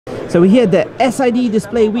So we're here at the SID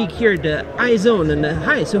Display Week here at the iZone. And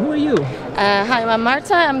hi, so who are you? Hi, I'm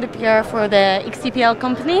Marta. I'm the PR for the XTPL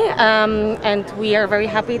company, and we are very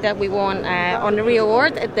happy that we won honorary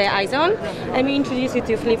award at the iZone. Let me introduce you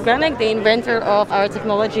to Philippe Granek, the inventor of our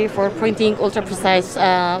technology for printing ultra-precise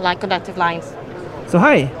light conductive lines. So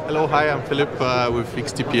hi. Hello, hi, I'm Philippe with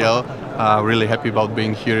XTPL. Really happy about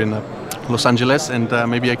being here in Los Angeles, and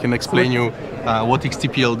maybe I can explain you what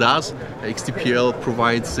XTPL does. XTPL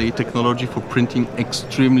provides a technology for printing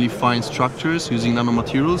extremely fine structures using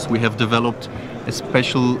nanomaterials. We have developed a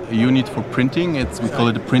special unit for printing. We call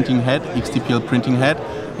it a printing head, XTPL printing head.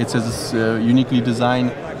 It's a uniquely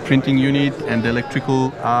designed printing unit and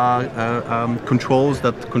electrical controls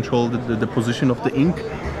that control the position of the ink.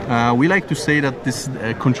 We like to say that this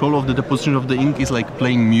control of the deposition of the ink is like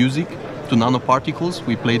playing music to nanoparticles.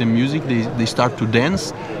 We play the music, they start to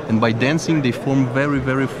dance, and by dancing they form very,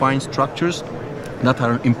 very fine structures that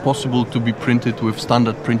are impossible to be printed with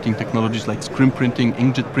standard printing technologies like screen printing,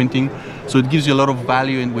 inkjet printing. So it gives you a lot of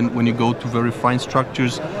value when you go to very fine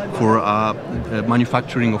structures for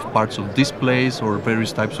manufacturing of parts of displays or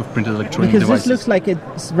various types of printed electronic devices. Because this looks like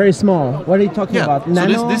it's very small. What are you talking about?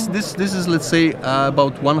 Nano? So this is, let's say,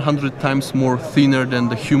 about 100 times more thinner than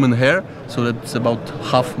the human hair. So that's about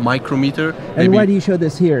half micrometer. And why do you show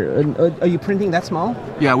this here? Are you printing that small?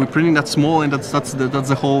 Yeah, we're printing that small, and that's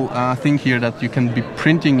the whole thing here, that you can be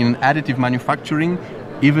printing in additive manufacturing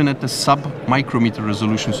even at the sub-micrometer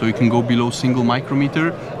resolution, so you can go below single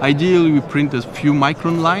micrometer. Ideally, we print a few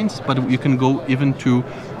micron lines, but you can go even to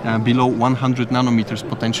below 100 nanometers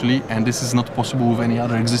potentially, and this is not possible with any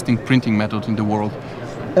other existing printing method in the world.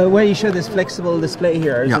 Where you show this flexible display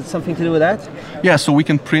here, is it something to do with that? Yeah, so we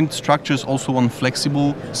can print structures also on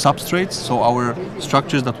flexible substrates. So our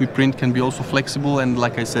structures that we print can be also flexible, and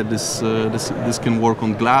like I said, this can work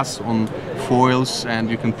on glass, on foils, and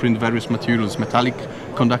you can print various materials, metallic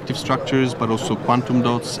conductive structures, but also quantum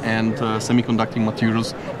dots and semiconducting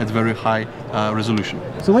materials at very high resolution.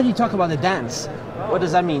 So when you talk about the dance, what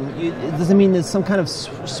does that mean? Does it mean there's some kind of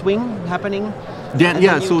swing happening?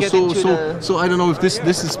 Yeah. So I don't know if this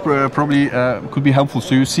is probably could be helpful.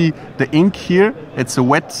 So you see the ink here. It's a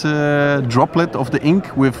wet droplet of the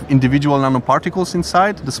ink with individual nanoparticles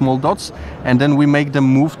inside, the small dots, and then we make them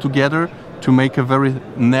move together to make a very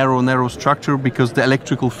narrow structure, because the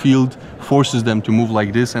electrical field forces them to move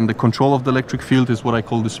like this, and the control of the electric field is what I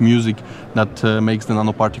call this music that makes the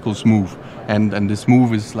nanoparticles move. And this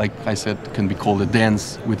move is, like I said, can be called a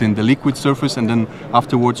dance within the liquid surface, and then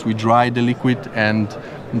afterwards we dry the liquid and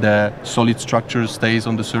the solid structure stays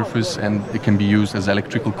on the surface, and it can be used as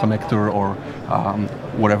electrical connector or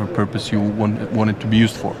whatever purpose you want it to be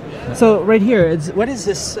used for. So right here, what is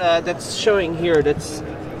this that's showing here?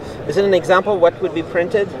 Is it an example of what would be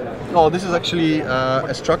printed? No, this is actually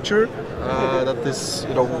a structure that is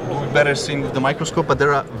better seen with the microscope, but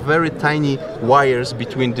there are very tiny wires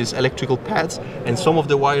between these electrical pads, and some of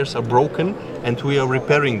the wires are broken, and we are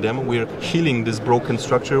repairing them. We are healing this broken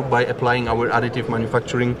structure by applying our additive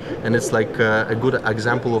manufacturing, and it's like a good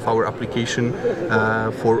example of our application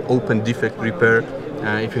for open defect repair.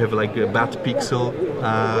 If you have like a bad pixel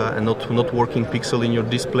and not working pixel in your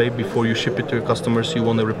display, before you ship it to your customers, you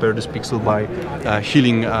want to repair this pixel by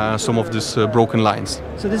healing some of these broken lines.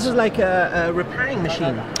 So this is like a repairing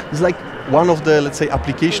machine. It's like one of the, let's say,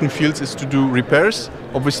 application fields is to do repairs.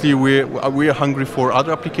 Obviously, we are hungry for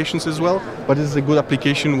other applications as well, but this is a good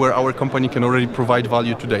application where our company can already provide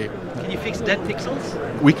value today. Can you fix dead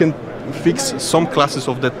pixels? We can fix some classes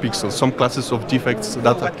of dead pixels, some classes of defects.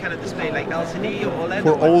 What kind of display, like LCD or OLED?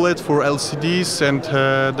 For OLED, for LCDs, and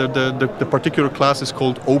the particular class is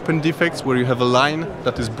called open defects, where you have a line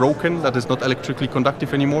that is broken, that is not electrically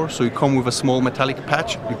conductive anymore. So you come with a small metallic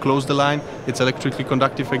patch, you close the line, it's electrically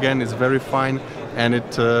conductive again, it's very fine, and it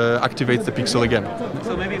activates the pixel again.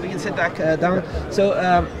 So maybe we can sit back down. So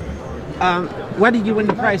why did you win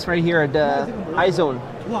the prize right here at the iZone?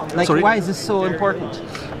 Like, why is this so important?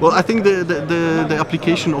 Well, I think the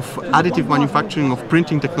application of additive manufacturing of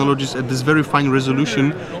printing technologies at this very fine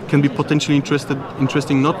resolution can be potentially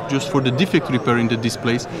interesting not just for the defect repair in the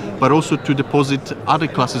displays, but also to deposit other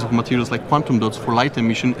classes of materials like quantum dots for light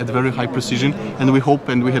emission at very high precision. And we hope,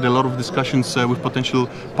 and we had a lot of discussions with potential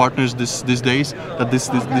partners these days, that this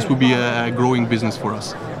will be a growing business for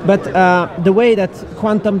us. But the way that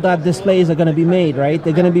quantum dot displays are going to be made, right?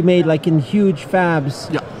 They're going to be made like in huge fabs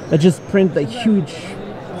that just print like huge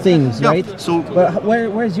things, right? So, but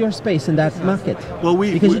where's your space in that market? Well,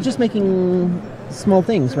 because you're just making small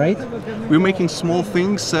things, right? We're making small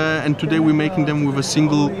things, and today we're making them with a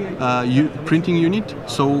single printing unit.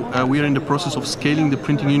 So we are in the process of scaling the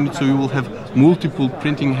printing unit, so you will have multiple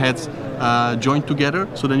printing heads joined together,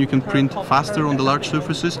 so then you can print faster on the large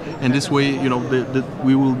surfaces, and this way, you know,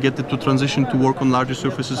 we will get it to transition to work on larger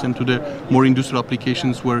surfaces and to the more industrial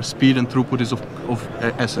applications where speed and throughput is of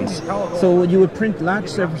essence. So you would print large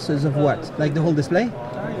surfaces of what? Like the whole display?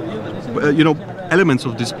 You know, elements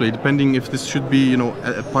of display, depending if this should be, you know,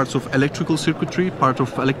 parts of electrical circuitry, part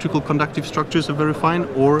of electrical conductive structures are very fine,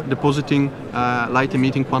 or depositing light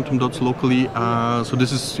emitting quantum dots locally. So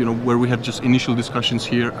this is, you know, where we have just initial discussions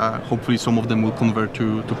here. Hopefully some of them will convert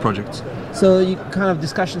to projects. So you kind of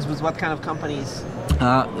discussions with what kind of companies?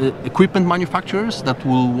 Equipment manufacturers that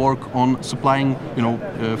will work on supplying, you know,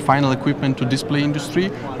 final equipment to display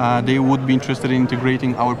industry. They would be interested in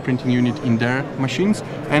integrating our printing unit in their machines,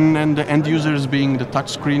 and the end users being the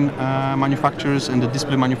touchscreen manufacturers and the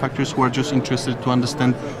display manufacturers who are just interested to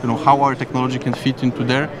understand, you know, how our technology can fit into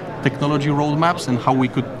their technology roadmaps and how we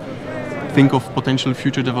could think of potential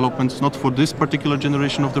future developments, not for this particular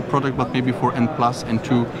generation of the product, but maybe for N+ and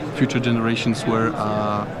 2 future generations where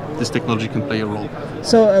this technology can play a role.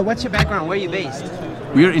 So what's your background? Where are you based?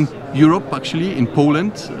 We are in Europe, actually, in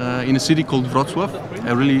Poland, in a city called Wrocław,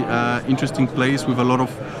 a really interesting place with a lot of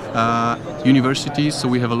universities. So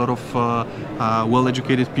we have a lot of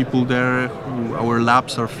well-educated people there. Our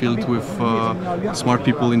labs are filled with smart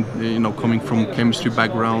people, you know, coming from chemistry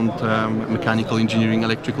background, mechanical engineering,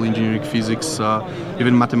 electrical engineering, physics,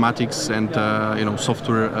 even mathematics, and you know,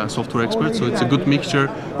 software experts. So it's a good mixture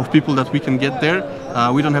of people that we can get there.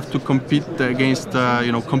 We don't have to compete against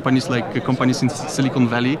you know, companies like companies in Silicon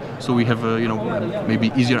Valley. So we have you know,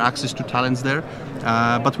 maybe easier access to talents there.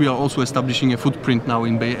 But we are also establishing a footprint now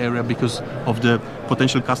in Bay Area because of the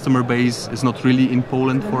potential customer base is not really in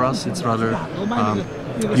Poland for us. It's rather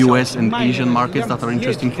US and Asian markets that are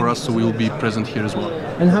interesting for us, so we will be present here as well.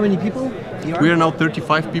 And how many people? We are now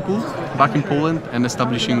 35 people back in Poland and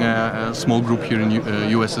establishing a small group here in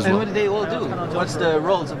US as well. And what do they all do? What's the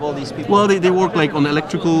roles of all these people? Well, they work like on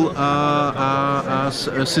electrical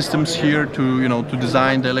systems here to, you know, to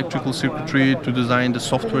design the electrical circuitry, to design the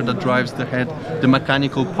software that drives the head, the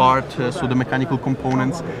mechanical part, so the mechanical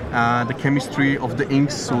components, the chemistry of the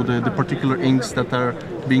inks, so the particular inks that are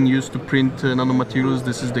being used to print nanomaterials.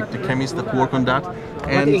 This is the chemists that work on that.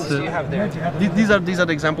 What inks do you have there? These are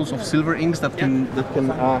the examples of silver inks that can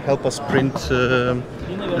help us print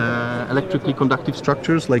electrically conductive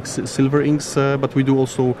structures like silver inks, but we do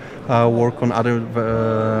also work on other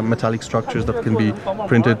metallic structures that can be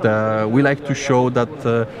printed. We like to show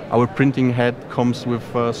that our printing head comes with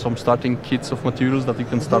some starting kits of materials that you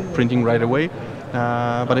can start printing right away.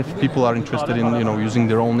 But if people are interested in, you know, using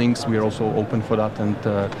their own inks, we are also open for that and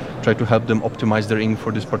try to help them optimize their ink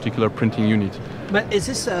for this particular printing unit. But is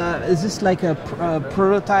this like a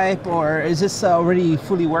prototype, or is this already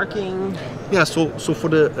fully working? Yeah, so for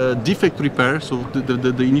the defect repair, so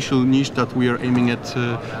the initial niche that we are aiming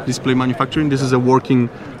at display manufacturing, this is a working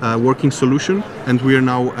solution, and we are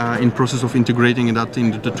now in process of integrating that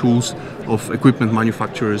into the tools of equipment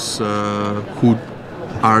manufacturers who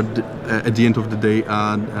are at the end of the day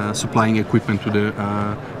supplying equipment to the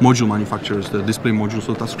module manufacturers, the display modules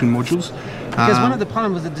or touchscreen modules. Because one of the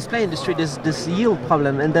problems with the display industry is this yield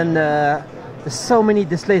problem, and then there's so many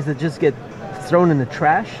displays that just get thrown in the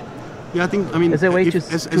trash. Yeah, I mean, as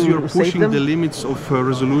you're pushing the limits of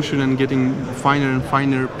resolution and getting finer and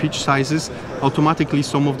finer pitch sizes, automatically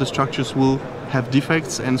some of the structures will have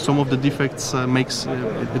defects, and some of the defects makes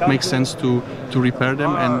sense to repair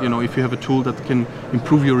them. And, you know, if you have a tool that can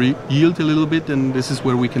improve your yield a little bit, then this is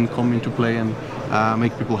where we can come into play and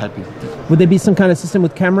make people happy. Would there be some kind of system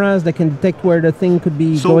with cameras that can detect where the thing could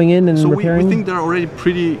be going in and repairing? We think there are already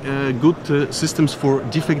pretty good systems for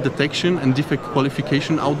defect detection and defect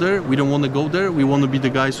qualification out there. We don't want to go there. We want to be the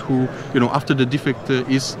guys who, you know, after the defect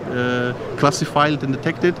is classified and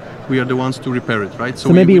detected, we are the ones to repair it, right?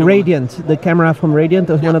 So maybe Radiant, the camera from Radiant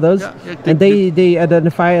is one of those, and they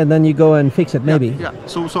identify, and then you go and fix it, maybe. Yeah.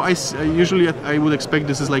 So usually I would expect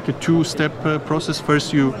this is like a two-step process.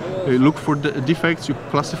 First, you look for the defects, you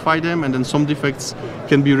classify them, and then some defects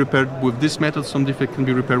can be repaired with this method, some defects can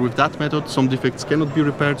be repaired with that method, some defects cannot be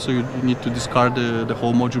repaired, so you need to discard the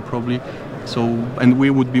whole module probably. So, and we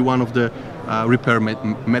would be one of the repair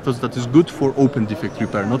methods that is good for open defect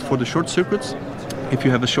repair, not for the short circuits. If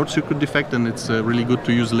you have a short circuit defect, then it's really good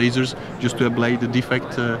to use lasers just to ablate the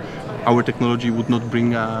defect our technology would not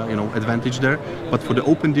bring advantage there. But for the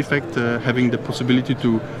open defect, having the possibility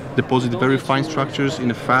to deposit very fine structures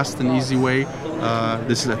in a fast and easy way,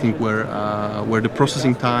 this is, I think, where the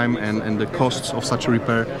processing time and the costs of such a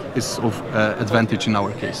repair is of advantage in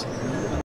our case.